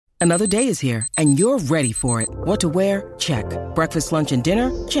Another day is here, and you're ready for it. What to wear? Check. Breakfast, lunch, and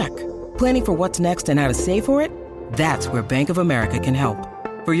dinner? Check. Planning for what's next and how to save for it? That's where Bank of America can help.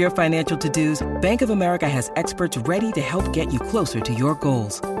 For your financial to-dos, Bank of America has experts ready to help get you closer to your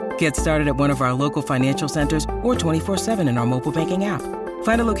goals. Get started at one of our local financial centers or 24/7 in our mobile banking app.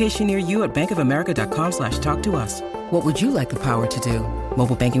 Find a location near you at bankofamerica.com/talktous. What would you like the power to do?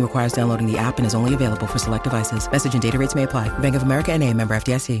 Mobile banking requires downloading the app and is only available for select devices. Message and data rates may apply. Bank of America N.A., member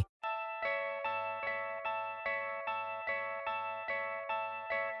FDIC.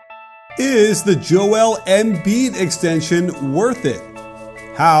 Is the Joel Embiid extension worth it?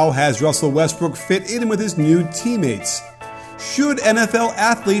 How has Russell Westbrook fit in with his new teammates? Should NFL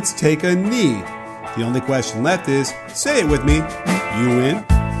athletes take a knee? The only question left is, say it with me, you in?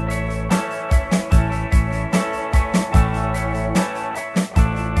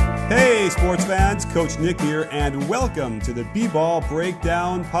 Hey sports fans, Coach Nick here, and welcome to the B-Ball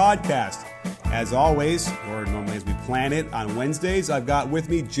Breakdown Podcast. As always, or normally as we plan it on Wednesdays, I've got with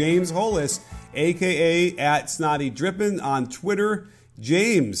me James Hollis, a.k.a. at Snotty Drippin' on Twitter.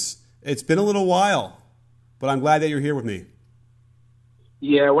 James, it's been a little while, but I'm glad that you're here with me.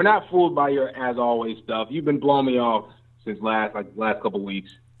 Yeah, we're not fooled by your as always stuff. You've been blowing me off since last couple weeks.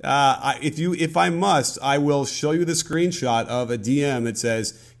 If I must, I will show you the screenshot of a DM that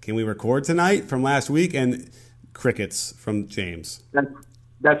says, "Can we record tonight?" from last week, and crickets from James.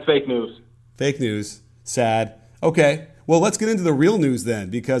 That's fake news. Fake news. Sad. Okay. Well, let's get into the real news then,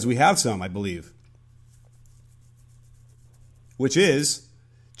 because we have some, I believe. Which is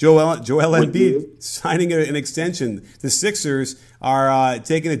Joel Embiid signing an extension. The Sixers are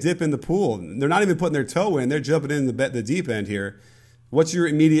taking a dip in the pool. They're not even putting their toe in. They're jumping in the deep end here. What's your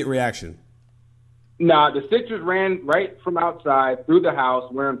immediate reaction? Nah, the Sixers ran right from outside through the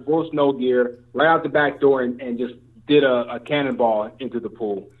house wearing full snow gear, right out the back door, and just did a cannonball into the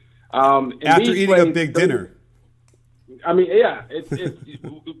pool. After eating a big dinner. I mean, yeah, it's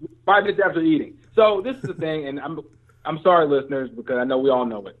 5 minutes after eating. So this is the thing, and I'm sorry, listeners, because I know we all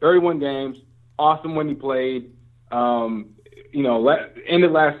know it. 31 games, awesome when he played.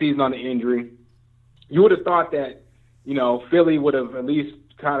 Ended last season on the injury. You would have thought that, Philly would have at least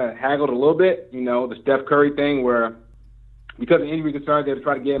kind of haggled a little bit. The Steph Curry thing, where because of injury concerns, they would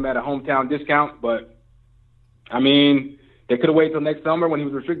try to get him at a hometown discount. But I mean, they could have waited till next summer when he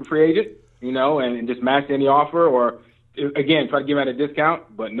was a restricted free agent, and just matched any offer, or again try to give him at a discount.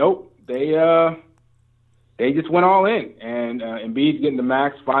 But nope, they just went all in, and Embiid's getting the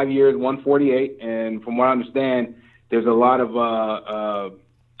max, 5 years, 148, and from what I understand, there's a lot of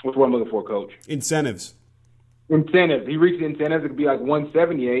what's what I'm looking for, Coach? Incentives. He reached the incentives. It could be like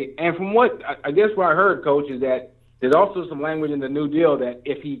 178, and from what I guess what I heard, Coach, is that there's also some language in the new deal that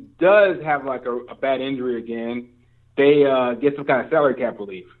if he does have like a bad injury again, they get some kind of salary cap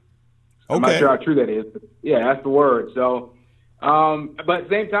relief. Okay. I'm not sure how true that is, but yeah, that's the word. So, but at the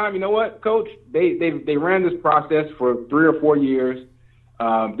same time, you know what, Coach? They ran this process for 3 or 4 years.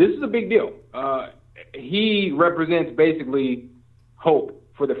 This is a big deal. He represents basically hope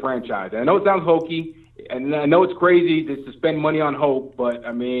for the franchise. And I know it sounds hokey, and I know it's crazy to spend money on hope, but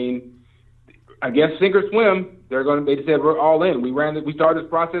I mean, I guess sink or swim. They just said we're all in. We started this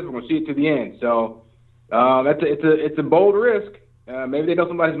process. We're going to see it to the end. So. It's a bold risk. Maybe they know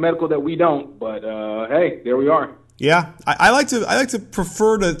somebody's medical that we don't, but hey, there we are. Yeah, I like to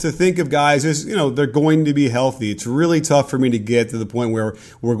prefer to think of guys as, they're going to be healthy. It's really tough for me to get to the point where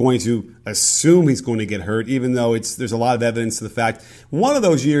we're going to assume he's going to get hurt, even though there's a lot of evidence to the fact. One of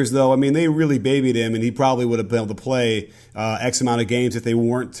those years, though, I mean, they really babied him, and he probably would have been able to play X amount of games if they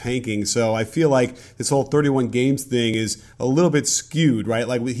weren't tanking. So I feel like this whole 31 games thing is a little bit skewed, right?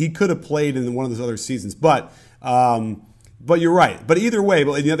 Like he could have played in one of those other seasons, but you're right. But either way,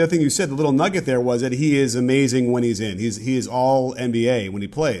 but the other thing you said, the little nugget there was that he is amazing when he's in. He is all NBA when he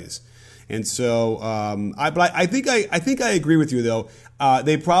plays. And so, I think I agree with you though.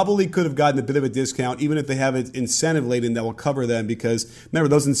 They probably could have gotten a bit of a discount, even if they have an incentive laden that will cover them. Because remember,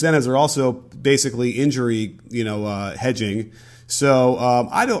 those incentives are also basically injury, hedging. So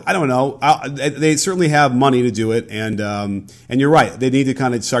I don't know. They certainly have money to do it, and you're right. They need to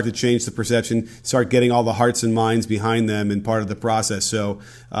kind of start to change the perception, start getting all the hearts and minds behind them and part of the process. So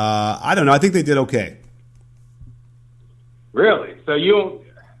I don't know. I think they did okay. Really? So you?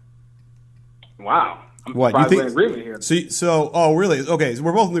 Wow. I'm surprised we're in agreement here. Oh, really? Okay. So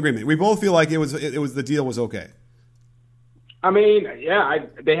we're both in agreement. We both feel like it was the deal was okay. I mean, yeah,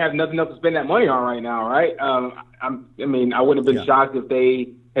 they have nothing else to spend that money on right now, right? I wouldn't have been shocked if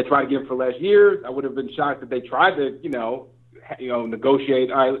they had tried to get him for less years. I would have been shocked if they tried to,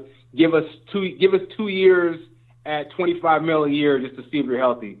 negotiate. All right, give us 2 years at $25 million a year just to see if you're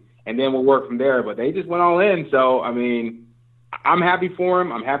healthy. and then we'll work from there. But they just went all in. So, I mean, I'm happy for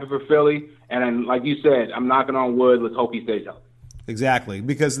him. I'm happy for Philly. And then, like you said, I'm knocking on wood. Let's hope he stays healthy. Exactly,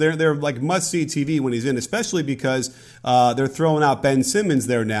 because they're like must-see TV when he's in, especially because they're throwing out Ben Simmons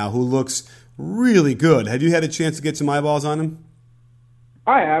there now, who looks really good. Have you had a chance to get some eyeballs on him?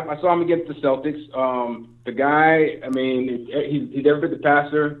 I have. I saw him against the Celtics. The guy, I mean, he's every bit the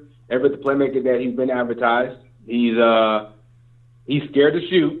passer, every bit the playmaker that he's been advertised. He's scared to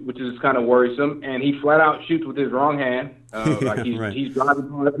shoot, which is kind of worrisome, and he flat out shoots with his wrong hand. Like he's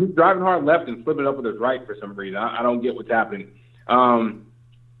driving hard left and flipping up with his right for some reason. I don't get what's happening.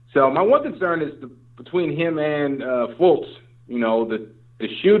 So my one concern is between him and Fultz. You know, the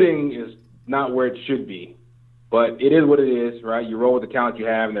shooting is not where it should be, but it is what it is, right? You roll with the talent you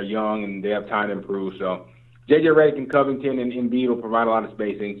have, and they're young, and they have time to improve. So J.J. Redick and Covington and Embiid will provide a lot of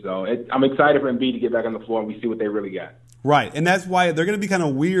spacing. So I'm excited for Embiid to get back on the floor, and we see what they really got. Right, and that's why they're going to be kind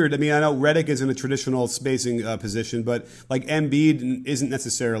of weird. I mean, I know Redick is in a traditional spacing position, but like Embiid isn't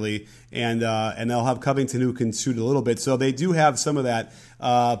necessarily, and they'll have Covington who can shoot a little bit, so they do have some of that.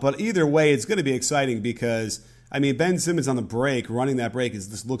 But either way, it's going to be exciting because, I mean, Ben Simmons on the break, running that break,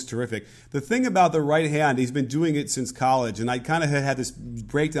 this looks terrific. The thing about the right hand, he's been doing it since college, and I kind of had this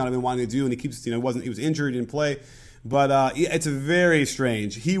breakdown I've been wanting to do, and he keeps, he was injured, he didn't play. But it's very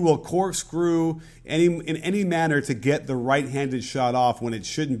strange. He will corkscrew in any manner to get the right-handed shot off when it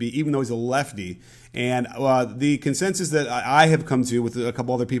shouldn't be, even though he's a lefty. And the consensus that I have come to with a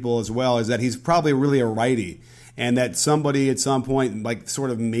couple other people as well is that he's probably really a righty, and that somebody at some point like sort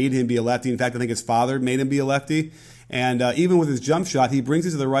of made him be a lefty. In fact, I think his father made him be a lefty. And even with his jump shot, he brings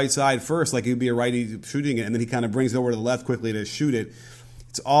it to the right side first, like he'd be a righty shooting it, and then he kind of brings it over to the left quickly to shoot it.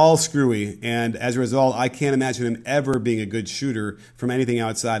 It's all screwy, and as a result, I can't imagine him ever being a good shooter from anything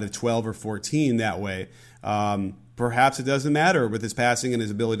outside of 12 or 14 that way. Perhaps it doesn't matter with his passing and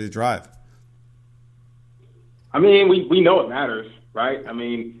his ability to drive. I mean, we know it matters, right? I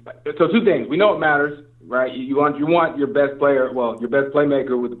mean, so two things. We know it matters, right? You want your best player, your best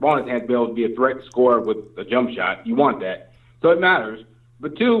playmaker with the ball in his hand to be able to be a threat to score with a jump shot. You want that. So it matters.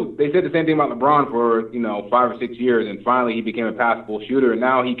 But two, they said the same thing about LeBron for, 5 or 6 years, and finally he became a passable shooter, and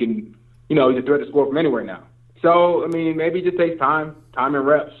now he can, he's a threat to score from anywhere now. So, I mean, maybe it just takes time and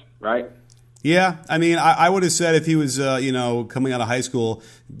reps, right? Yeah, I mean, I would have said if he was, coming out of high school,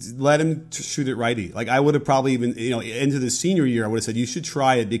 let him shoot it righty. Like I would have probably even, into the senior year, I would have said you should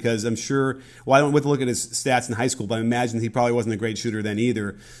try it because I'm sure. Well, I don't have to look at his stats in high school, but I imagine he probably wasn't a great shooter then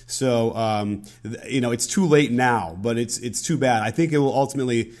either. So, it's too late now, but it's too bad. I think it will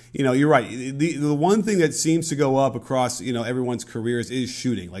ultimately, you're right. The one thing that seems to go up across, everyone's careers is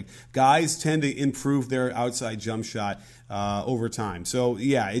shooting. Like guys tend to improve their outside jump shot over time. So,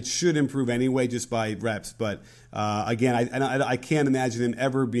 yeah, it should improve anyway just by reps. But, again, I can't imagine him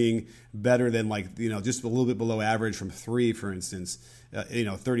ever being better than, just a little bit below average from three, for instance,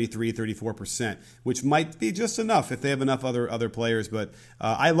 33, 34%, which might be just enough if they have enough other players. But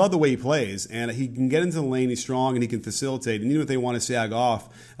I love the way he plays, and he can get into the lane. He's strong, and he can facilitate. And even if they want to sag off,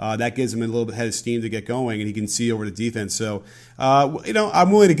 that gives him a little bit head of steam to get going, and he can see over the defense. So,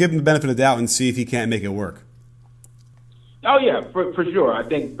 I'm willing to give him the benefit of the doubt and see if he can't make it work. Oh, yeah, for sure. I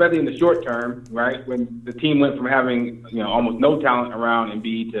think especially in the short term, right, when the team went from having, almost no talent around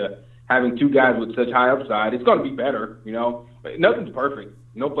Embiid to having two guys with such high upside, it's going to be better, But nothing's perfect.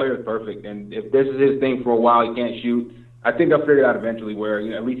 No player is perfect. And if this is his thing for a while, he can't shoot, I think they'll figure it out eventually where,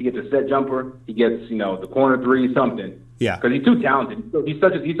 at least he gets a set jumper, he gets, the corner three, something. Yeah. Because he's too talented. He's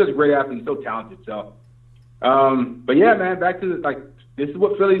such a great athlete. He's so talented. So, but yeah, man, back to this is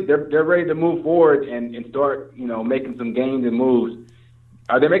what Philly, they're ready to move forward and start, making some gains and moves.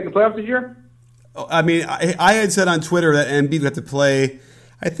 Are they making the playoffs this year? I mean, I had said on Twitter that Embiid would have to play,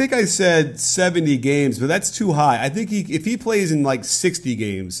 I think I said 70 games, but that's too high. I think if he plays in 60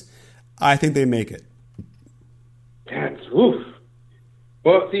 games, I think they make it. That's oof.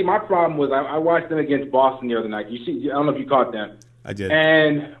 Well, see, my problem was I watched them against Boston the other night. I don't know if you caught that. I did.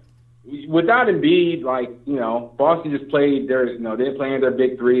 And without Embiid, Boston just played they're playing their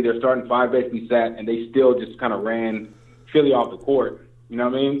big three. Their starting five basically sat, and they still just kind of ran Philly off the court. You know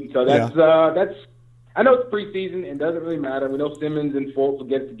what I mean? So that's I know it's preseason and doesn't really matter. We know Simmons and Fultz will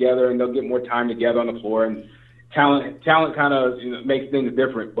get together and they'll get more time together on the floor, and talent kind of makes things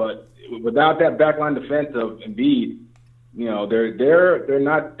different. But without that backline defense of Embiid, they're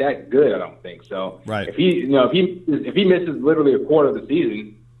not that good. I don't think so. Right. If he misses literally a quarter of the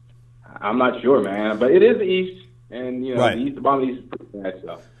season, I'm not sure, man. But it is the East, and right. The bottom of the East is pretty bad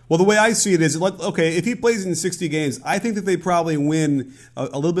stuff. Well, the way I see it is, if he plays in 60 games, I think that they probably win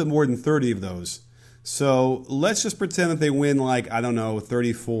a little bit more than 30 of those. So let's just pretend that they win like, I don't know,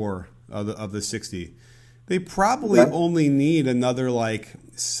 34 of the 60. They probably only need another like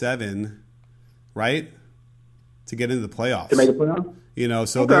 7, right, to get into the playoffs. To make the playoffs? You know,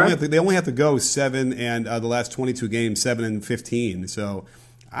 so they only have to go 7 and the last 22 games, 7 and 15. So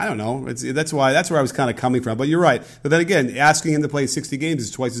I don't know. That's where I was kind of coming from. But you're right. But then again, asking him to play 60 games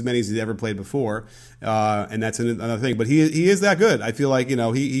is twice as many as he's ever played before, and that's another thing. But he is that good. I feel like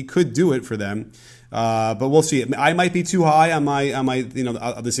he could do it for them. But we'll see. I might be too high on my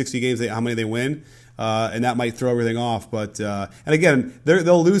of the 60 games, how many they win. And that might throw everything off. But and again,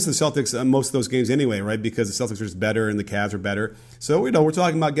 they'll lose the Celtics on most of those games anyway, right? Because the Celtics are just better and the Cavs are better. So we're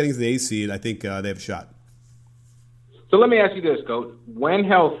talking about getting to the 8th seed. I think they have a shot. So let me ask you this, Coach. When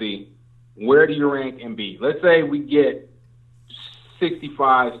healthy, where do you rank Embiid? Let's say we get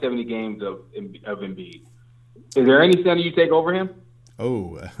 65, 70 games of Embiid. Is there any center you take over him?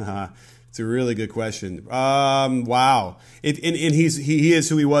 Oh, it's a really good question. Wow. And he is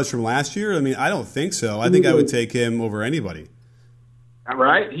who he was from last year? I mean, I don't think so. I think I would take him over anybody. All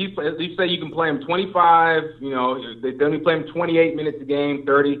right. You say you can play him 25, they only play him 28 minutes a game,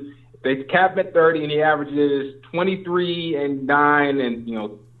 30. They cap him at 30, and he averages 23 and 9 and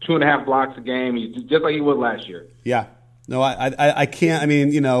 2.5 blocks a game. He's just like he was last year. Yeah. No, I can't. I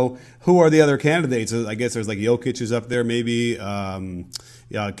mean, who are the other candidates? I guess there's like Jokic is up there, maybe. Karl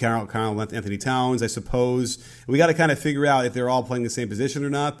Anthony Towns, I suppose. We got to kind of figure out if they're all playing the same position or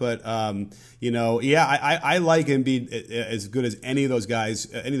not. But I like Embiid as good as any of those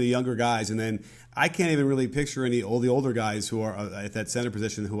guys, any of the younger guys, and then I can't even really picture all the older guys who are at that center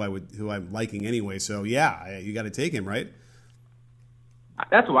position who I'm liking anyway. So yeah, you got to take him, right?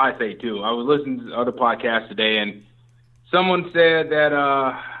 That's what I say too. I was listening to other podcasts today, and someone said that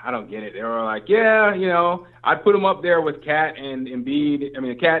I don't get it. They were like, I'd put him up there with Kat and Embiid. I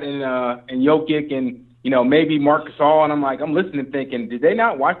mean, Kat and Jokic, and maybe Marc Gasol. And I'm listening, thinking, did they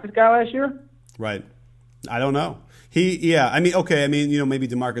not watch this guy last year? Right. I don't know. Maybe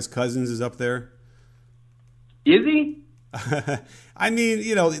DeMarcus Cousins is up there. Is he? I mean,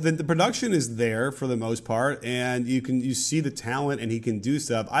 the production is there for the most part, and you see the talent, and he can do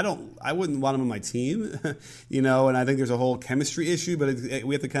stuff. I wouldn't want him on my team, and I think there's a whole chemistry issue, but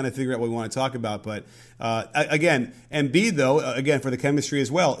we have to kind of figure out what we want to talk about. But again, Embiid though, for the chemistry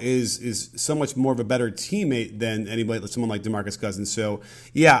as well, is so much more of a better teammate than someone like DeMarcus Cousins. So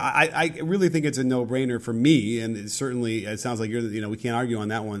yeah, I really think it's a no-brainer for me, and it sounds like we can't argue on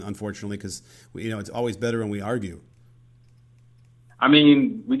that one, unfortunately, because it's always better when we argue. I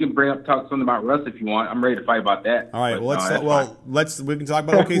mean, we can talk something about Russ if you want. I'm ready to fight about that. All right. We can talk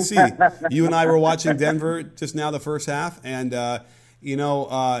about OKC. You and I were watching Denver just now, the first half, and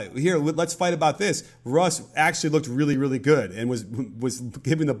here let's fight about this. Russ actually looked really, really good and was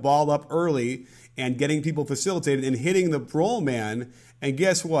giving the ball up early and getting people facilitated and hitting the roll man. And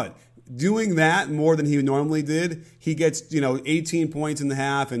guess what? Doing that more than he normally did, he gets 18 points in the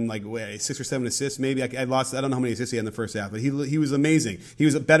half and like 6 or 7 assists. Maybe I don't know how many assists he had in the first half, but he was amazing. He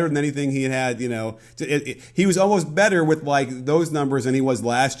was better than anything he had. He was almost better with like those numbers than he was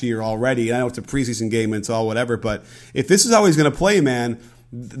last year already. And I know it's a preseason game and it's all whatever, but if this is how he's going to play, man,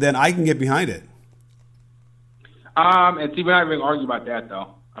 then I can get behind it. And see, we're not even going to argue about that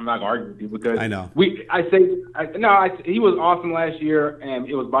though. I'm not going to argue with you because I know. He was awesome last year, and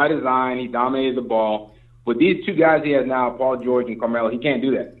it was by design. He dominated the ball. With these two guys he has now, Paul George and Carmelo, he can't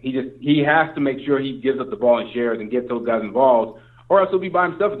do that. He has to make sure he gives up the ball and shares and gets those guys involved, or else he'll be by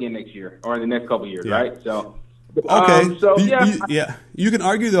himself again next year or in the next couple of years, right? So. Okay. You can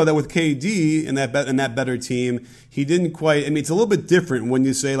argue though that with KD and that better team, he didn't quite. I mean, it's a little bit different when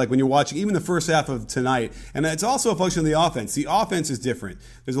you say when you're watching even the first half of tonight, and it's also a function of the offense. The offense is different.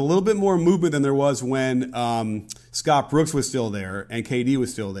 There's a little bit more movement than there was when Scott Brooks was still there and KD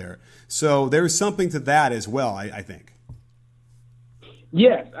was still there. So there's something to that as well. I think.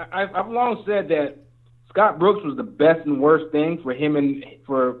 Yes, I've long said that Scott Brooks was the best and worst thing for him and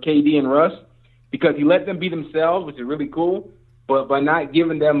for KD and Russ. Because he let them be themselves, which is really cool, but by not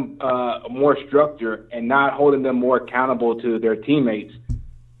giving them more structure and not holding them more accountable to their teammates,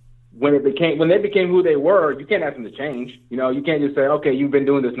 when they became who they were, you can't ask them to change. You can't just say, okay, you've been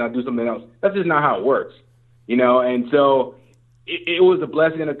doing this, now do something else. That's just not how it works. And so it was a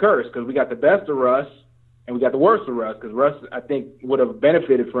blessing and a curse because we got the best of Russ and we got the worst of Russ because Russ, I think, would have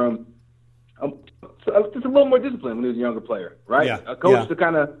benefited from just a little more discipline when he was a younger player, right? Yeah. A coach to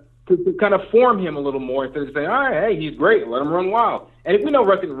kind of form him a little more instead of saying, all right, hey, he's great, let him run wild. And if we know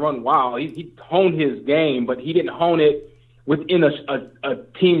Russ didn't run wild, he honed his game, but he didn't hone it within a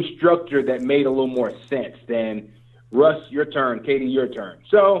team structure that made a little more sense than Russ, your turn, Katie, your turn.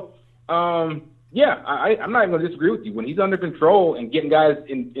 So Yeah, I'm not even going to disagree with you. When he's under control and getting guys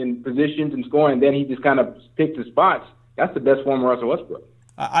in positions and scoring, then he just kind of picks his spots. That's the best form of Russell Westbrook.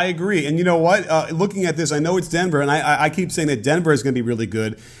 I agree. And you know what? Looking at this, I know it's Denver, and I keep saying that Denver is going to be really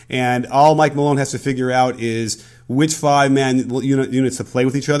good. And all Mike Malone has to figure out is which five-man units to play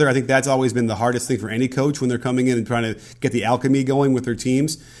with each other. I think that's always been the hardest thing for any coach when they're coming in and trying to get the alchemy going with their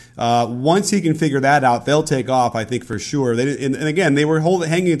teams. Once he can figure that out, they'll take off, I think, for sure. And again, they were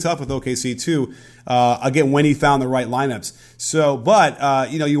hanging tough with OKC, too, again, when he found the right lineups. So, but,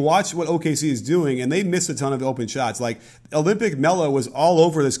 you watch what OKC is doing, and they miss a ton of open shots. Like, Olympic Melo was all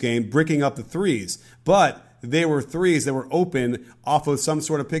over this game, bricking up the threes. But they were threes that were open off of some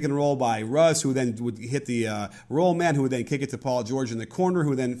sort of pick and roll by Russ, who then would hit the roll man, who would then kick it to Paul George in the corner,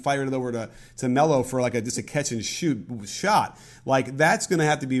 who then fired it over to Melo for just a catch and shoot shot. Like, that's going to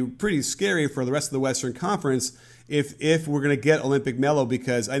have to be pretty scary for the rest of the Western Conference if we're going to get Olympic Melo,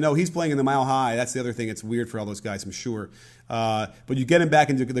 because I know he's playing in the Mile High. That's the other thing. It's weird for all those guys, I'm sure. But you get him back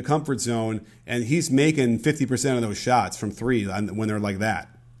into the comfort zone, and he's making 50% of those shots from three when they're like that.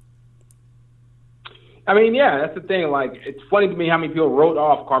 I mean, yeah, that's the thing. Like, it's funny to me how many people wrote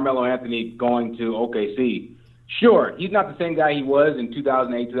off Carmelo Anthony going to OKC. Sure, he's not the same guy he was in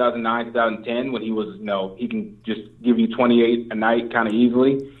 2008, 2009, 2010 when he was, he can just give you 28 a night kind of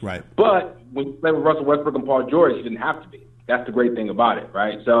easily. Right. But when you play with Russell Westbrook and Paul George, he didn't have to be. That's the great thing about it,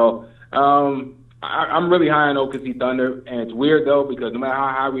 right? So I'm really high on OKC Thunder, and it's weird, though, because no matter how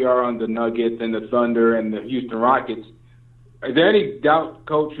high we are on the Nuggets and the Thunder and the Houston Rockets, is there any doubt,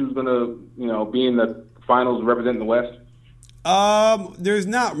 Coach, who's going to, be in the finals representing the West? There's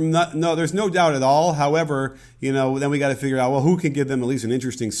there's no doubt at all. However, then we got to figure out, who can give them at least an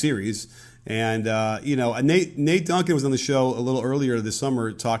interesting series. And, Nate Duncan was on the show a little earlier this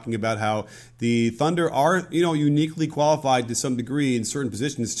summer talking about how the Thunder are, uniquely qualified to some degree in certain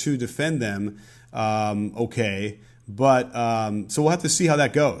positions to defend them. Okay. But so we'll have to see how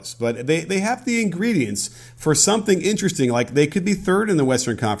that goes. But they have the ingredients for something interesting. Like, they could be third in the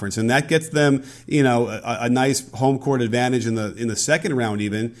Western Conference, and that gets them, a nice home court advantage in the second round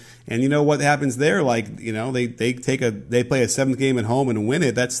even. And you know what happens there? Like, they play a seventh game at home and win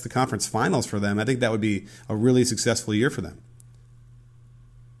it. That's the conference finals for them. I think that would be a really successful year for them.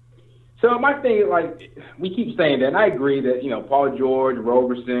 So my thing, we keep saying that, and I agree that Paul George,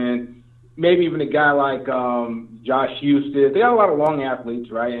 Roberson, maybe even a guy like Josh Houston. They got a lot of long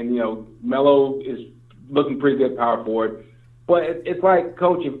athletes, right? And, Melo is looking pretty good power forward. But it's like,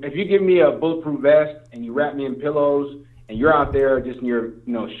 Coach, if you give me a bulletproof vest and you wrap me in pillows and you're out there just in your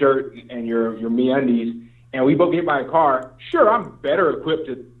shirt and your MeUndies and we both get hit by a car, sure, I'm better equipped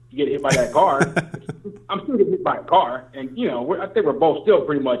to get hit by that car. I'm still getting hit by a car. And, I think we're both still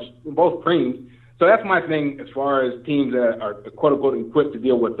we're both creams. So that's my thing as far as teams that are quote-unquote equipped to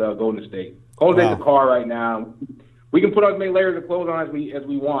deal with Golden State. Golden State's a car right now. We can put as many layers of clothes on as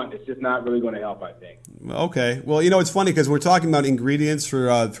we want. It's just not really going to help, I think. Okay. Well, it's funny because we're talking about ingredients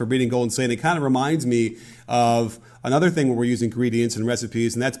for beating Golden State. And it kind of reminds me of another thing where we're using ingredients and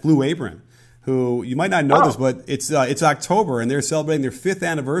recipes, and that's Blue Apron, who you might not know this, but it's October, and they're celebrating their 5th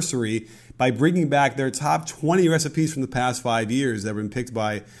anniversary by bringing back their top 20 recipes from the past 5 years that have been picked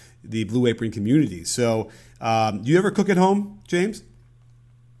by the Blue Apron community. So do you ever cook at home, James?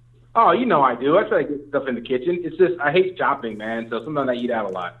 Oh, I do. I try to get stuff in the kitchen. It's just I hate shopping, man. So sometimes I eat out a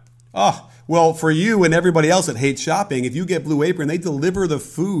lot. Oh, well, for you and everybody else that hates shopping, if you get Blue Apron, they deliver the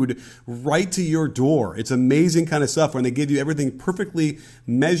food right to your door. It's amazing kind of stuff when they give you everything perfectly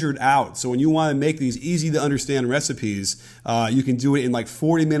measured out. So when you want to make these easy-to-understand recipes, you can do it in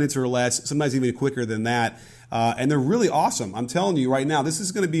 40 minutes or less, sometimes even quicker than that. And they're really awesome. I'm telling you right now, this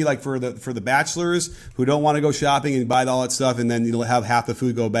is going to be for the bachelors who don't want to go shopping and buy all that stuff and then have half the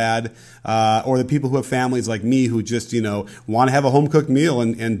food go bad, or the people who have families like me who just want to have a home cooked meal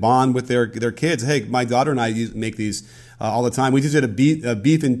and bond with their kids. Hey, my daughter and I make these all the time. We just did a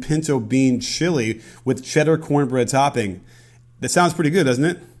beef and pinto bean chili with cheddar cornbread topping. That sounds pretty good, doesn't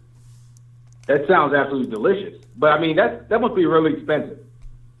it? That sounds absolutely delicious. But I mean, that must be really expensive.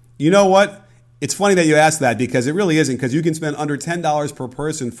 You know what? It's funny that you asked that because it really isn't, because you can spend under $10 per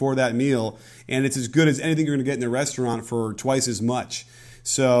person for that meal, and it's as good as anything you're going to get in a restaurant for twice as much.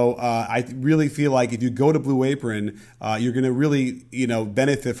 So I really feel like if you go to Blue Apron, you're going to really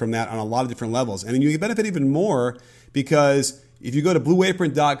benefit from that on a lot of different levels. And you benefit even more because if you go to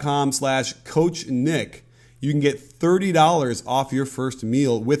blueapron.com/Coach Nick, you can get $30 off your first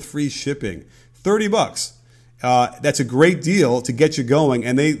meal with free shipping. $30. That's a great deal to get you going,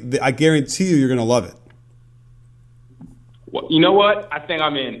 and I guarantee you're going to love it. Well, you know what? I think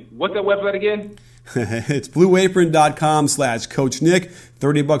I'm in. What's that website again? It's blueapron.com/Coach Nick,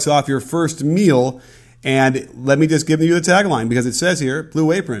 $30 off your first meal. And let me just give you the tagline because it says here,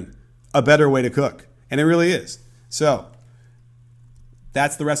 Blue Apron, a better way to cook. And it really is. So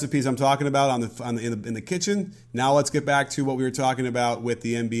that's the recipes I'm talking about in the kitchen. Now let's get back to what we were talking about with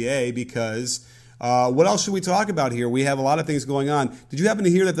the NBA because what else should we talk about here? We have a lot of things going on. Did you happen to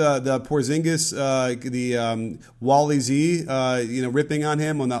hear that the Porzingis, Wally Z, ripping on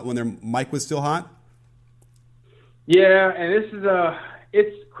him when their mic was still hot? Yeah, and this is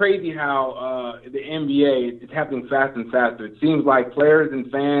it's crazy how the NBA is happening fast and faster. It seems like players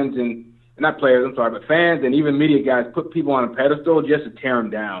and fans but fans and even media guys put people on a pedestal just to tear them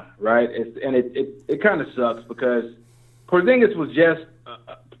down, right? It kind of sucks because Porzingis was just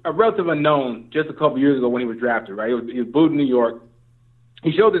a relative unknown just a couple years ago when he was drafted, right? He was booed in New York.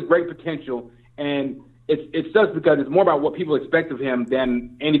 He showed this great potential, and it sucks because it's more about what people expect of him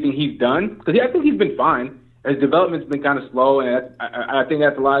than anything he's done. Because I think he's been fine. His development's been kind of slow, and I think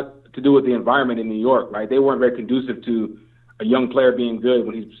that's a lot to do with the environment in New York, right? They weren't very conducive to a young player being good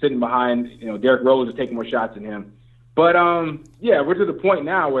when he's sitting behind, Derrick Rose is taking more shots than him. But we're to the point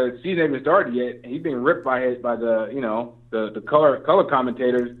now where the season hasn't even started yet, and he's being ripped by the color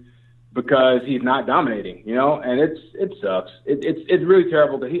commentators because he's not dominating, and it sucks. It's really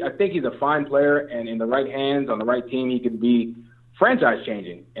terrible. But I think he's a fine player, and in the right hands on the right team, he could be franchise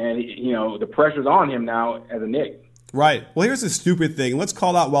changing. And the pressure's on him now as a Knick. Right. Well, here's the stupid thing. Let's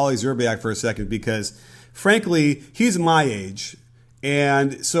call out Wally Szczerbiak for a second because, frankly, he's my age.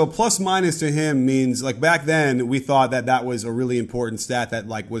 And so plus minus to him means, like, back then we thought that was a really important stat that,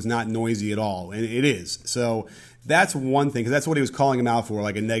 like, was not noisy at all. And it is. So that's one thing, because that's what he was calling him out for,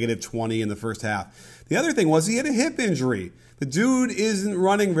 like a negative 20 in the first half. The other thing was he had a hip injury. The dude isn't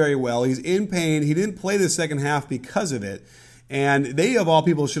running very well. He's in pain. He didn't play the second half because of it. And they, of all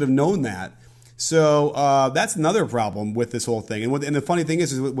people, should have known that. So that's another problem with this whole thing. And the funny thing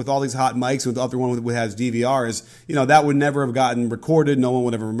is with all these hot mics, with the other one who has DVRs, that would never have gotten recorded. No one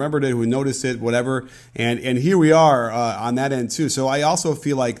would have remembered it, who noticed it, whatever. And here we are on that end too. So I also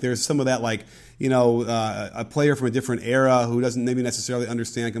feel like there's some of that, like, a player from a different era who doesn't maybe necessarily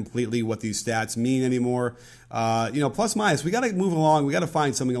understand completely what these stats mean anymore. Plus minus, we got to move along. We got to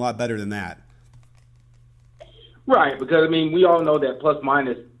find something a lot better than that. Right, because we all know that plus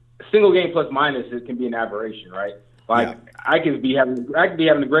minus. Single game plus minus, it can be an aberration, right? Like, yeah. I could be having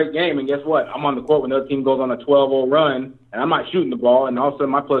a great game, and guess what? I'm on the court when the other team goes on a 12-0 run, and I'm not shooting the ball, and all of a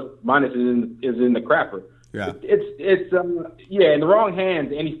sudden my plus minus is in the crapper. Yeah, it's in the wrong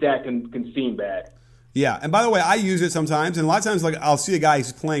hands, any stat can seem bad. Yeah, and by the way, I use it sometimes, and a lot of times, like, I'll see a guy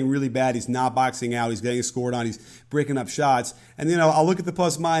who's playing really bad, he's not boxing out, he's getting scored on, he's breaking up shots, and I'll look at the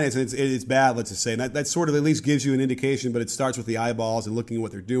plus minus, and it's bad, let's just say, and that sort of at least gives you an indication, but it starts with the eyeballs and looking at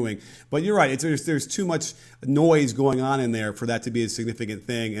what they're doing. But you're right, there's too much noise going on in there for that to be a significant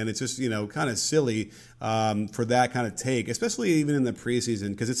thing, and it's just kind of silly for that kind of take, especially even in the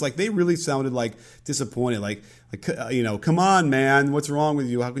preseason, because it's like they really sounded like disappointed, like come on, man, what's wrong with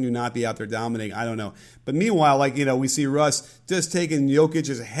you? How can you not be out there dominating? I don't know. But meanwhile, we see Russ just taking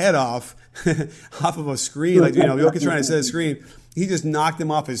Jokic's head off of a screen, like Jokic trying to set a screen. He just knocked him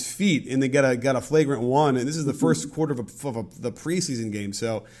off his feet, and they got a flagrant one. And this is the first quarter of the preseason game,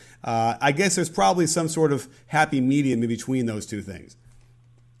 so I guess there's probably some sort of happy medium in between those two things.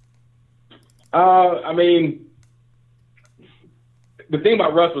 The thing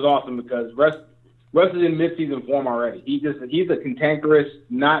about Russ was awesome because Russ is in midseason form already. He's a cantankerous,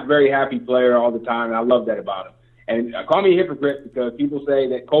 not very happy player all the time, and I love that about him. And call me a hypocrite because people say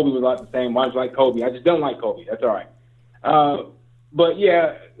that Kobe was like the same. Why don't you like Kobe? I just don't like Kobe. That's all right. But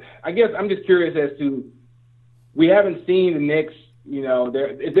yeah, I guess I'm just curious as to, we haven't seen the Knicks.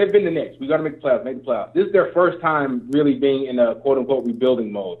 They've been the Knicks. We got to make the playoffs. This is their first time really being in a quote unquote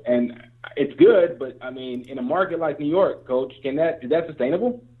rebuilding mode, and it's good. But in a market like New York, Coach, is that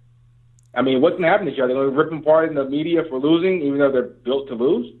sustainable? What's going to happen this year? They're going to rip them apart in the media for losing, even though they're built to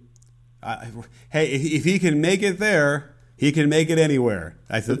lose? Hey, if he can make it there, he can make it anywhere,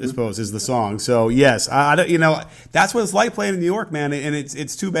 I suppose, is the song. So, yes, I that's what it's like playing in New York, man. And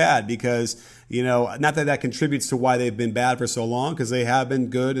it's too bad because, not that contributes to why they've been bad for so long, because they have been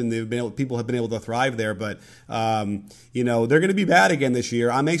good and people have been able to thrive there. But, they're going to be bad again this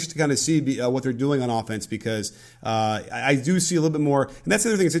year. I'm anxious to kind of see what they're doing on offense because I do see a little bit more. And that's the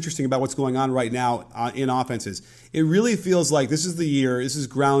other thing that's interesting about what's going on right now in offenses. It really feels like this is the year, this is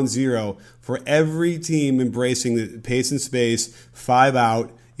ground zero for every team embracing the pace and space, 5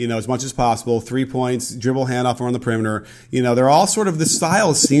 out, as much as possible, 3 points, dribble handoff around the perimeter. They're all sort of, the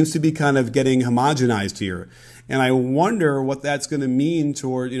style seems to be kind of getting homogenized here. And I wonder what that's going to mean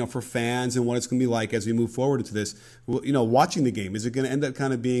toward, for fans and what it's going to be like as we move forward into this, watching the game. Is it going to end up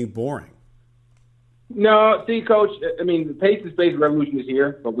kind of being boring? No, see, Coach, I mean, the pace and space revolution is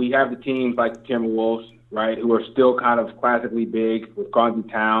here, but we have the teams like the Timberwolves, right, who are still kind of classically big with Karl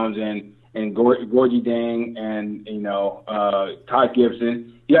Towns and Gorgie Dang and, Todd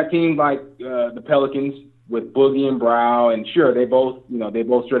Gibson. You got teams like the Pelicans with Boogie and Brow, and sure, they both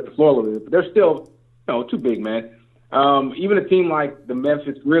stretch the floor a little bit, but they're still, too big, man. Even a team like the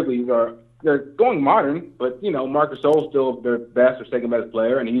Memphis Grizzlies they're going modern, but, Marc Gasol's still their best or second best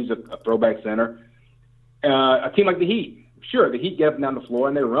player, and he's a throwback center. A team like the Heat, sure, the Heat get up and down the floor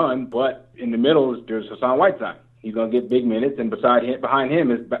and they run, but in the middle there's Hassan Whiteside. He's going to get big minutes, and behind him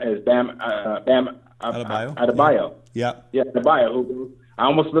is Bam Adebayo. Yeah, Adebayo. Who I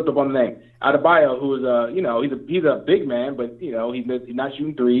almost slipped up on the name. Adebayo, who's he's a big man, but he's not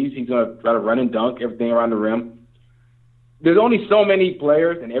shooting threes. He's going to try to run and dunk everything around the rim. There's only so many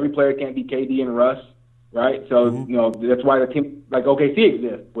players, and every player can't be KD and Russ, right? So that's why the team like OKC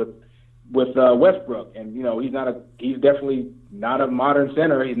exists with Westbrook, and he's definitely not a modern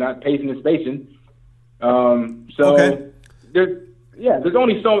center. He's not pacing and spacing. There's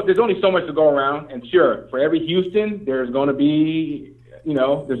only so much to go around, and sure, for every Houston, there's going to be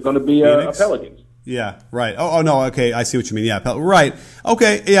a Pelicans. Yeah, right. Oh, no, okay, I see what you mean. Yeah, right.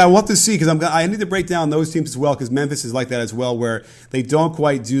 Okay, yeah, we'll have to see, because I need to break down those teams as well, because Memphis is like that as well, where they don't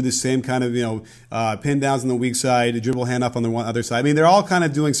quite do the same kind of, pin downs on the weak side, dribble hand up on the one other side. I mean, they're all kind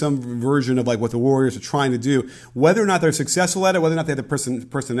of doing some version of like what the Warriors are trying to do. Whether or not they're successful at it, whether or not they have the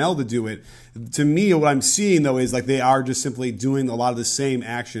personnel to do it, to me, what I'm seeing, though, is like they are just simply doing a lot of the same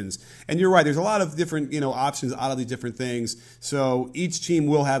actions. And you're right, there's a lot of different, options out of these different things. So each team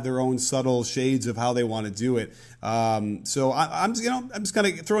will have their own subtle shades of how they want to do it. So I'm just kind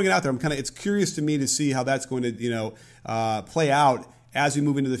of throwing it out there. It's curious to me to see how that's going to, play out as we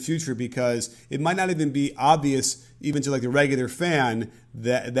move into the future, because it might not even be obvious even to like the regular fan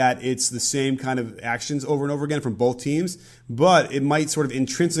that it's the same kind of actions over and over again from both teams, but it might sort of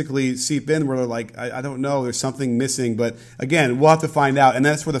intrinsically seep in where they're like, I don't know, there's something missing. But again, we'll have to find out. And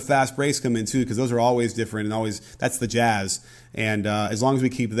that's where the fast breaks come in too, because those are always different and always, that's the Jazz. And as long as we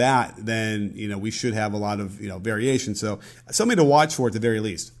keep that, then, we should have a lot of, variation. So something to watch for at the very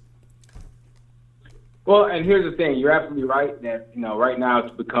least. Well, and here's the thing. You're absolutely right that, right now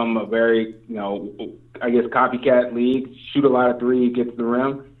it's become a very, copycat league. Shoot a lot of threes, get to the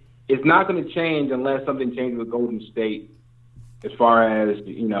rim. It's not going to change unless something changes with Golden State as far as,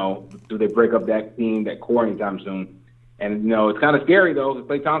 do they break up that team, that core anytime soon. And, it's kind of scary, though, because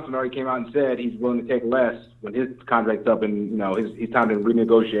Klay Thompson already came out and said he's willing to take less when his contract's up and, his time to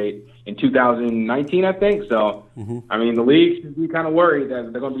renegotiate in 2019, I think. So, I mean, the league should be kind of worried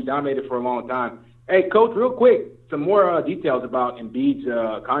that they're going to be dominated for a long time. Hey, Coach, real quick, some more details about Embiid's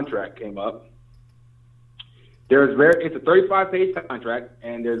contract came up. It's a 35-page contract,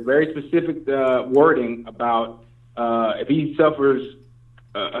 and there's very specific wording about if he suffers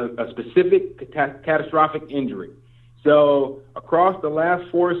a specific catastrophic injury. So across the last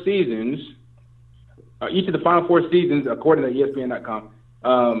 4 seasons, each of the final 4 seasons, according to ESPN.com,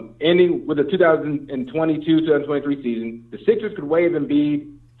 ending with the 2022-2023 season, the Sixers could waive Embiid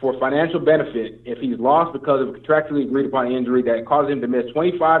for financial benefit if he's lost because of a contractually agreed upon injury that causes him to miss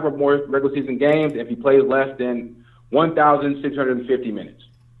 25 or more regular season games if he plays less than 1,650 minutes.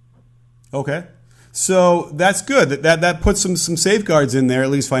 Okay. So that's good. That puts some safeguards in there,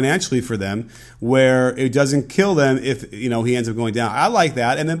 at least financially for them, where it doesn't kill them if he ends up going down. I like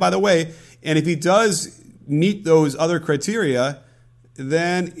that. And then, by the way, and if he does meet those other criteria,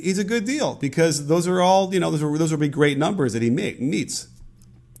 then he's a good deal, because those are all those will be great numbers that he meets.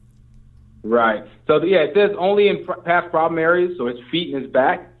 Right. So it says only in past problem areas, so his feet and his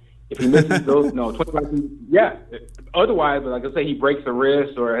back. If he misses those, 25 feet, Otherwise, like I say, he breaks a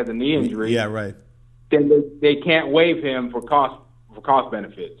wrist or has a knee injury. Yeah, right. Then they can't waive him for cost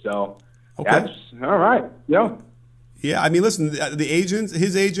benefit. So that's all right. Yeah. Yeah, I mean, listen,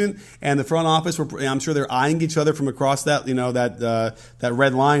 his agent, and the front office I'm sure they're eyeing each other from across that, that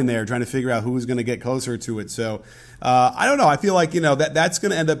red line there, trying to figure out who's going to get closer to it. So, I don't know. I feel like, that's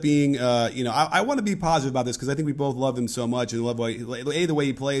going to end up being, I want to be positive about this, because I think we both love him so much and love the way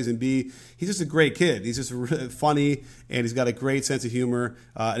he plays, and B, he's just a great kid. He's just really funny, and he's got a great sense of humor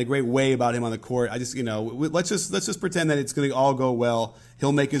and a great way about him on the court. I just, let's just pretend that it's going to all go well.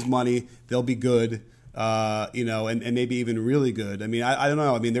 He'll make his money. They'll be good. And maybe even really good. I mean, I don't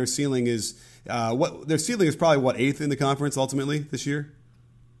know. I mean, their ceiling is probably 8th in the conference ultimately this year.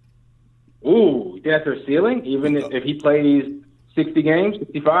 Ooh, that's their ceiling, even if he plays 60 games,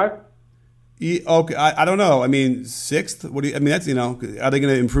 65. Okay, I don't know. I mean, sixth. What do you? I mean, that's Are they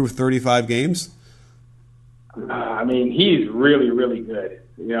going to improve 35 games? I mean, he's really, really good.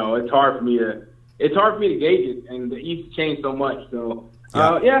 It's hard for me to gauge it, and the East changed so much. So,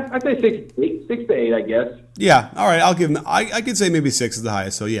 I'd say 6 to 8, I guess. Yeah, all right. I'll give him. I could say maybe 6 is the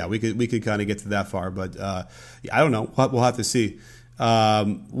highest. So yeah, we could kind of get to that far, but I don't know. We'll have to see.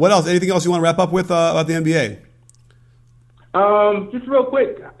 What else? Anything else you want to wrap up with about the NBA? Just real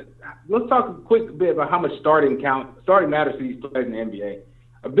quick, let's talk a quick bit about how much starting matters to these players in the NBA.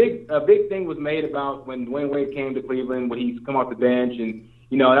 A big thing was made about when Dwayne Wade came to Cleveland, when he's come off the bench, and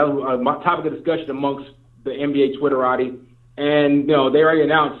that was a topic of discussion amongst the NBA Twitterati. And they already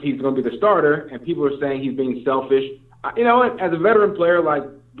announced he's going to be the starter, and people are saying he's being selfish. As a veteran player like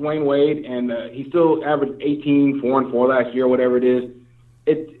Dwayne Wade, and he still averaged 18, 4 and 4 last year, whatever it is.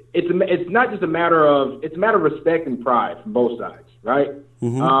 It's not just a matter of respect and pride from both sides, right?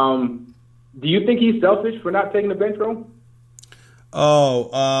 Mm-hmm. Do you think he's selfish for not taking the bench role?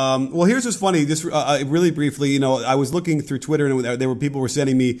 Well, here's what's funny. Just really briefly, I was looking through Twitter, and people were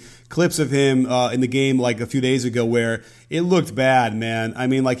sending me clips of him in the game like a few days ago where it looked bad, man. I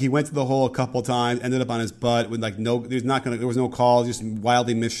mean, like he went to the hole a couple times, ended up on his butt with like there was no call, just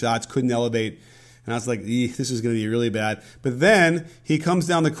wildly missed shots, couldn't elevate. And I was like, this is going to be really bad. But then he comes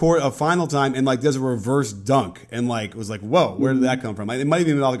down the court a final time and like does a reverse dunk, and like was like, whoa, where did that come from? It might have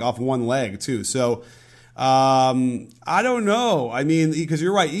even been like off one leg too. So. I don't know. I mean, because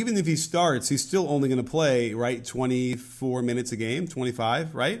you're right. Even if he starts, he's still only going to play, right, 24 minutes a game,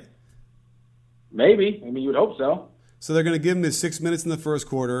 25, right? Maybe. I mean, you would hope so. So they're going to give him his 6 minutes in the first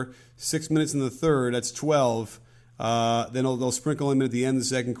quarter, 6 minutes in the third. That's 12. Then they'll sprinkle him in at the end of the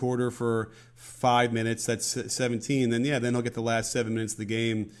second quarter for 5 minutes. That's 17. Then he'll get the last 7 minutes of the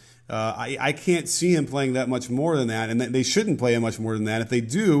game. I can't see him playing that much more than that, and they shouldn't play him much more than that. If they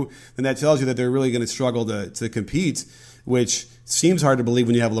do, then that tells you that they're really going to struggle to compete, which seems hard to believe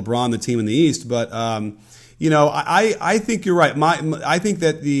when you have LeBron, the team in the East. But I think you're right. I think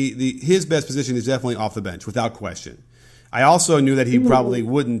that his best position is definitely off the bench, without question. I also knew that he probably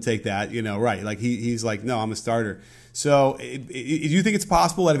wouldn't take that. Right? Like he's like, no, I'm a starter. So, do you think it's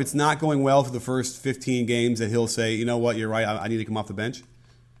possible that if it's not going well for the first 15 games, that he'll say, you know what, you're right, I need to come off the bench?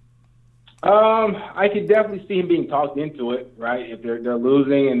 I could definitely see him being talked into it, right? If they're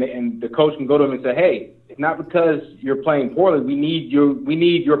losing, and the coach can go to him and say, "Hey, it's not because you're playing poorly. We need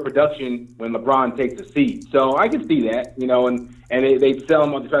your production when LeBron takes a seat." So I can see that, and they try to sell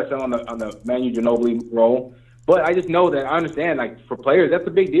him on the Manu Ginobili role. But I just know that I understand, like for players, that's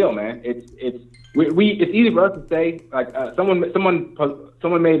a big deal, man. It's easy for us to say, like someone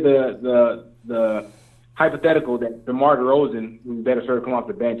made the hypothetical that DeMar DeRozan would better sort of come off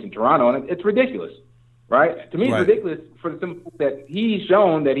the bench in Toronto, and it's ridiculous, right? To me, it's ridiculous for the simple fact that he's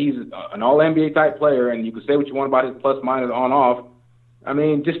shown that he's an All-NBA type player, and you can say what you want about his plus minus on off. I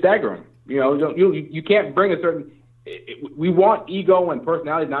mean, just stagger him. You can't bring a certain. We want ego and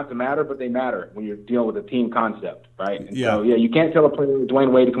personality not to matter, but they matter when you're dealing with a team concept, right? And so you can't tell a player like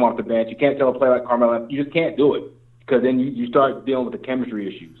Dwayne Wade to come off the bench. You can't tell a player like Carmelo. You just can't do it because then you start dealing with the chemistry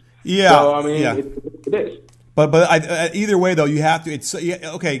issues. Yeah. So, I mean, it is. But either way, though, you have to. It's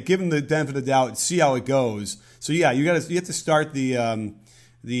okay. Given the benefit of the doubt, see how it goes. So you have to start the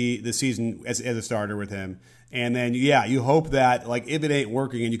season as a starter with him, and then you hope that like if it ain't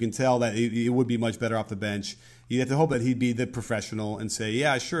working and you can tell that it would be much better off the bench. You have to hope that he'd be the professional and say,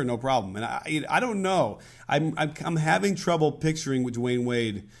 yeah, sure, no problem. And I don't know. I'm having trouble picturing with Dwayne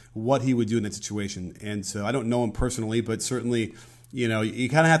Wade what he would do in that situation, and so I don't know him personally, but certainly. You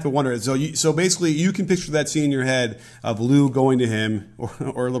kind of have to wonder. So basically, you can picture that scene in your head of Lou going to him or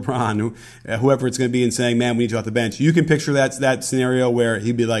LeBron, whoever it's going to be, and saying, "Man, we need you off the bench." You can picture that scenario where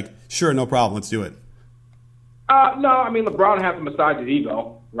he'd be like, "Sure, no problem, let's do it." No, I mean LeBron would have to massage his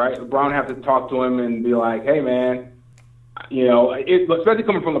ego, right? LeBron would have to talk to him and be like, "Hey, man." Especially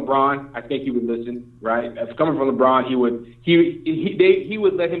coming from LeBron, I think he would listen, right? If coming from LeBron, he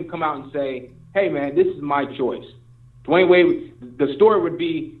would let him come out and say, "Hey, man, this is my choice." Dwayne Wade, the story would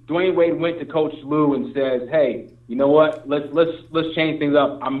be Dwayne Wade went to Coach Lou and says, "Hey, you know what? Let's change things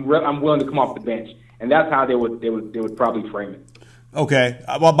up. I'm willing to come off the bench," and that's how they would probably frame it. Okay.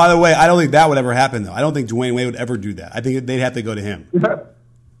 Well, by the way, I don't think that would ever happen, though. I don't think Dwayne Wade would ever do that. I think they'd have to go to him.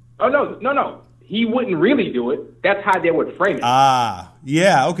 Oh no. He wouldn't really do it. That's how they would frame it.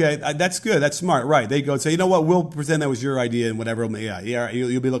 Yeah, okay. That's good. That's smart. Right. They go and say, you know what, we'll pretend that was your idea and whatever. Yeah,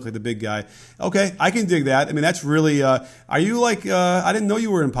 you'll be looking like the big guy. Okay, I can dig that. I mean, that's really, are you like, I didn't know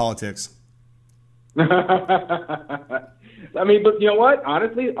you were in politics. I mean, but you know what?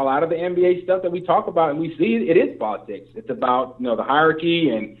 Honestly, a lot of the NBA stuff that we talk about and we see, it is politics. It's about, the hierarchy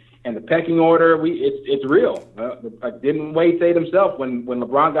and, and the pecking order, it's real. Didn't Wade say it himself when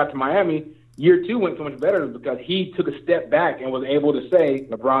LeBron got to Miami? Year 2 went so much better because he took a step back and was able to say,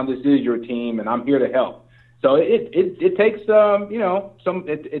 LeBron, this is your team, and I'm here to help. So it takes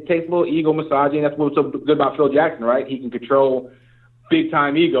it takes a little ego massaging. That's what's so good about Phil Jackson, right? He can control big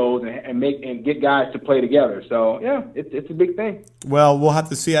time egos and get guys to play together. So yeah, it's a big thing. Well, we'll have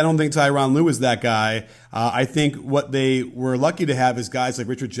to see. I don't think Tyronn Lue is that guy. I think what they were lucky to have is guys like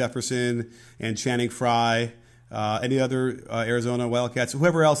Richard Jefferson and Channing Frye. Any other Arizona Wildcats,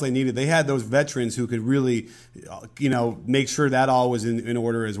 whoever else they needed, they had those veterans who could really, make sure that all was in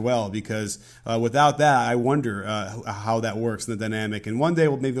order as well. Because without that, I wonder how that works in the dynamic. And one day,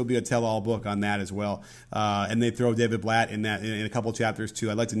 maybe there'll be a tell-all book on that as well. And they throw David Blatt in that in a couple chapters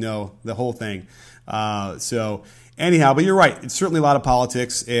too. I'd like to know the whole thing. So anyhow, but you're right. It's certainly a lot of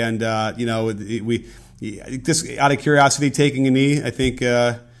politics, and we just out of curiosity, taking a knee. I think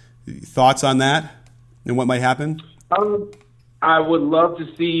thoughts on that. And what might happen? I would love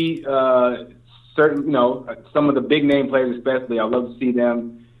to see certain, some of the big name players, especially. I'd love to see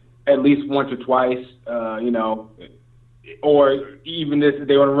them at least once or twice, or even if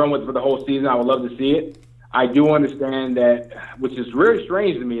they want to run with it for the whole season. I would love to see it. I do understand that, which is really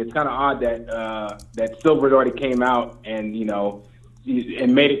strange to me. It's kind of odd that Silver already came out and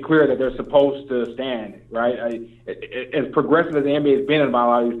and made it clear that they're supposed to stand, right? As progressive as the NBA has been about a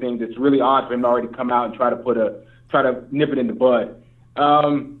lot of these things, it's really odd for him to already come out and try to nip it in the bud.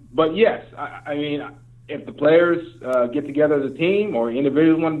 But yes, I mean, if the players get together as a team or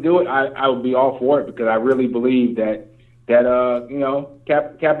individuals want to do it, I would be all for it, because I really believe that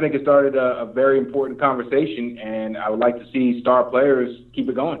Kaepernick has started a very important conversation, and I would like to see star players keep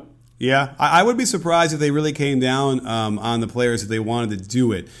it going. Yeah, I would be surprised if they really came down on the players if they wanted to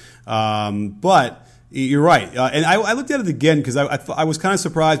do it. But you're right. And I looked at it again because I was kind of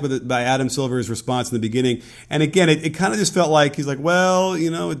surprised by Adam Silver's response in the beginning. And again, it kind of just felt like he's like, well,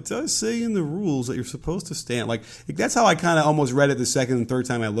 it does say in the rules that you're supposed to stand. Like that's how I kind of almost read it the second and third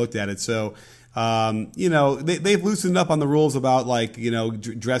time I looked at it. So they've loosened up on the rules about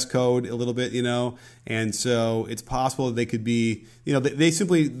dress code a little bit, and so it's possible that they could be,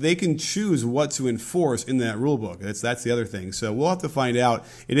 they can choose what to enforce in that rule book. That's the other thing. So we'll have to find out.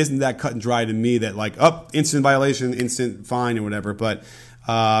 It isn't that cut and dry to me that instant violation, instant fine or whatever, but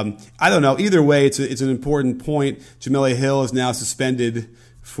I don't know. Either way, it's an important point. Jemele Hill is now suspended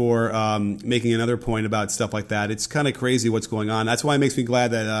for making another point about stuff like that. It's kind of crazy what's going on. That's why it makes me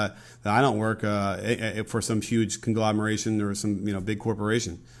glad that I don't work for some huge conglomeration or some big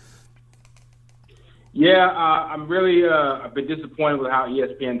corporation. Yeah, I'm really a bit disappointed with how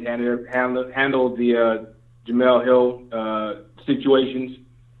ESPN handled the Jemele Hill situations.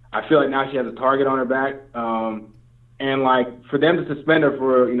 I feel like now she has a target on her back, and for them to suspend her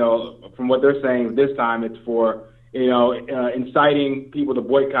for from what they're saying this time, it's for inciting people to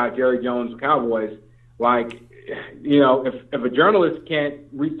boycott Jerry Jones' Cowboys. If a journalist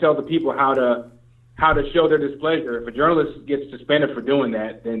can't tell the people how to show their displeasure, if a journalist gets suspended for doing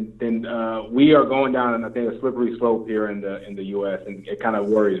that, then we are going down, I think, a slippery slope here in the U.S., and it kind of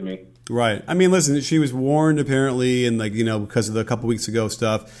worries me. Right. I mean, listen, she was warned apparently, and because of the couple weeks ago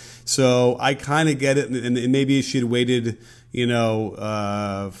stuff. So I kind of get it, and maybe if she had waited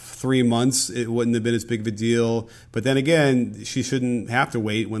 3 months, it wouldn't have been as big of a deal. But then again, she shouldn't have to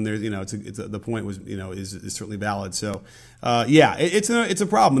wait when there's, the point was, is certainly valid. So, it's a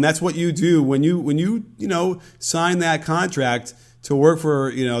problem. And that's what you do when you sign that contract to work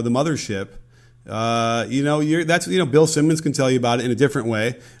for, the mothership. Bill Simmons can tell you about it in a different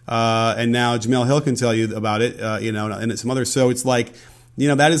way. And now Jemele Hill can tell you about it, and some others. So it's like,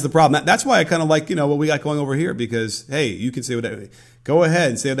 that is the problem. That's why I kind of like, what we got going over here, because, hey, you can say whatever. Go ahead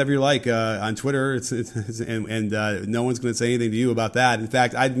and say whatever you like on Twitter, and no one's going to say anything to you about that. In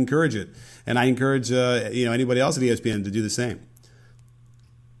fact, I'd encourage it, and I encourage anybody else at ESPN to do the same.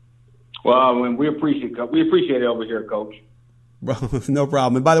 Well, we appreciate it over here, Coach. No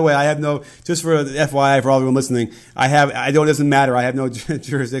problem. And by the way, I have just for the FYI for all everyone listening, it doesn't matter. I have no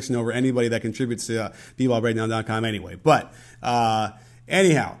jurisdiction over anybody that contributes to bballbreakdown.com anyway. But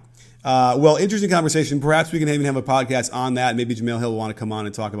anyhow, interesting conversation. Perhaps we can even have a podcast on that. Maybe Jemele Hill will want to come on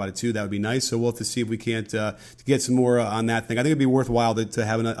and talk about it too. That would be nice. So we'll have to see if we can't to get some more on that thing. I think it'd be worthwhile to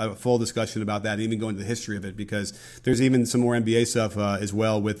have a full discussion about that and even go into the history of it, because there's even some more NBA stuff as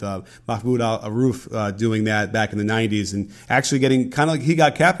well with Mahmoud Al-Aruf doing that back in the 90s and actually getting kind of like he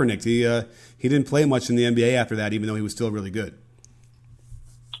got Kaepernick. He didn't play much in the NBA after that, even though he was still really good.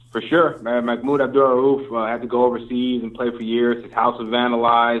 For sure. Mahmoud Abdul-Rauf had to go overseas and play for years. His house was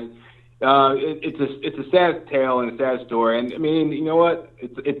vandalized. it's a sad tale and a sad story. And I mean, you know what?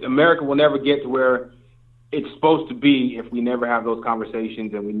 It's America will never get to where it's supposed to be if we never have those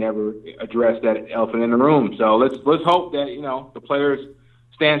conversations and we never address that elephant in the room. So let's hope that, you know, the players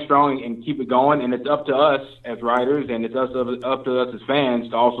stand strong and keep it going. And it's up to us as writers, and it's up to us as fans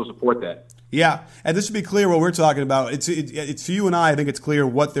to also support that. Yeah, and this should be clear what we're talking about. It's for you and I think it's clear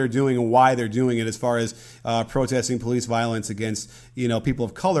what they're doing and why they're doing it as far as protesting police violence against, you know, people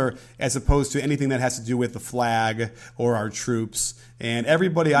of color, as opposed to anything that has to do with the flag or our troops. And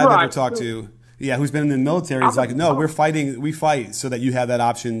everybody I've ever talked to, who's been in the military is like, no, we fight so that you have that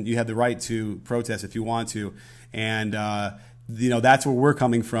option, you have the right to protest if you want to. And, you know, that's where we're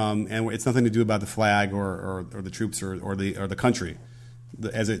coming from, and it's nothing to do about the flag or the troops or the country.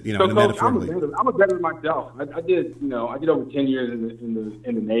 As it, you know, so, Coach, I'm a veteran myself. I did over 10 years in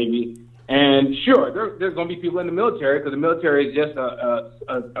the Navy, and sure, there's going to be people in the military because the military is just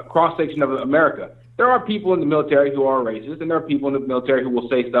a cross section of America. There are people in the military who are racist, and there are people in the military who will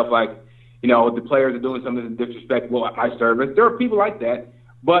say stuff like, you know, the players are doing something disrespectful at my service. There are people like that,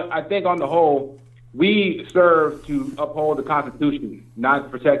 but I think on the whole, we serve to uphold the Constitution, not to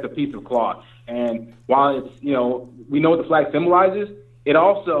protect a piece of cloth. And while it's, you know, we know what the flag symbolizes, it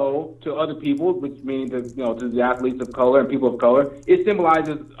also, to other people, which means, to the athletes of color and people of color, it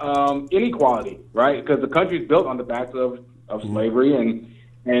symbolizes inequality, right? Because the country is built on the backs of slavery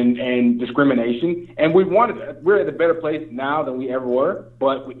and discrimination. And we're at a better place now than we ever were,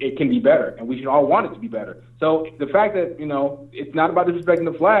 but it can be better, and we should all want it to be better. So the fact that, you know, it's not about disrespecting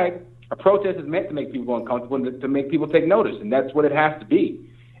the flag, a protest is meant to make people uncomfortable and to make people take notice, and that's what it has to be.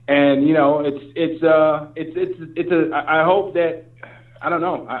 And, you know, I hope that, I don't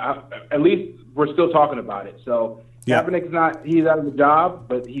know. At least we're still talking about it. So Kaepernick's he's out of the job,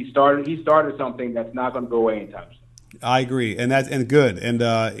 but he started something that's not going to go away anytime soon. I agree, and good, and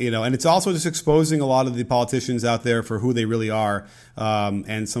and it's also just exposing a lot of the politicians out there for who they really are,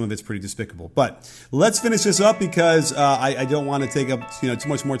 and some of it's pretty despicable. But let's finish this up because I don't want to take up too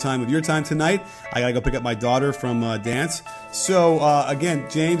much more time of your time tonight. I gotta go pick up my daughter from dance. So again,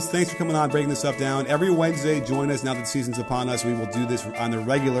 James, thanks for coming on, breaking this up down. Every Wednesday, join us now that the season's upon us. We will do this on the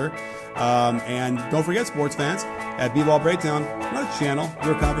regular, and don't forget, sports fans, at B-Ball Breakdown, not a channel,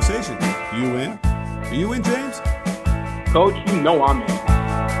 we're a conversation. You in? Are you in, James? Coach, you know I'm in.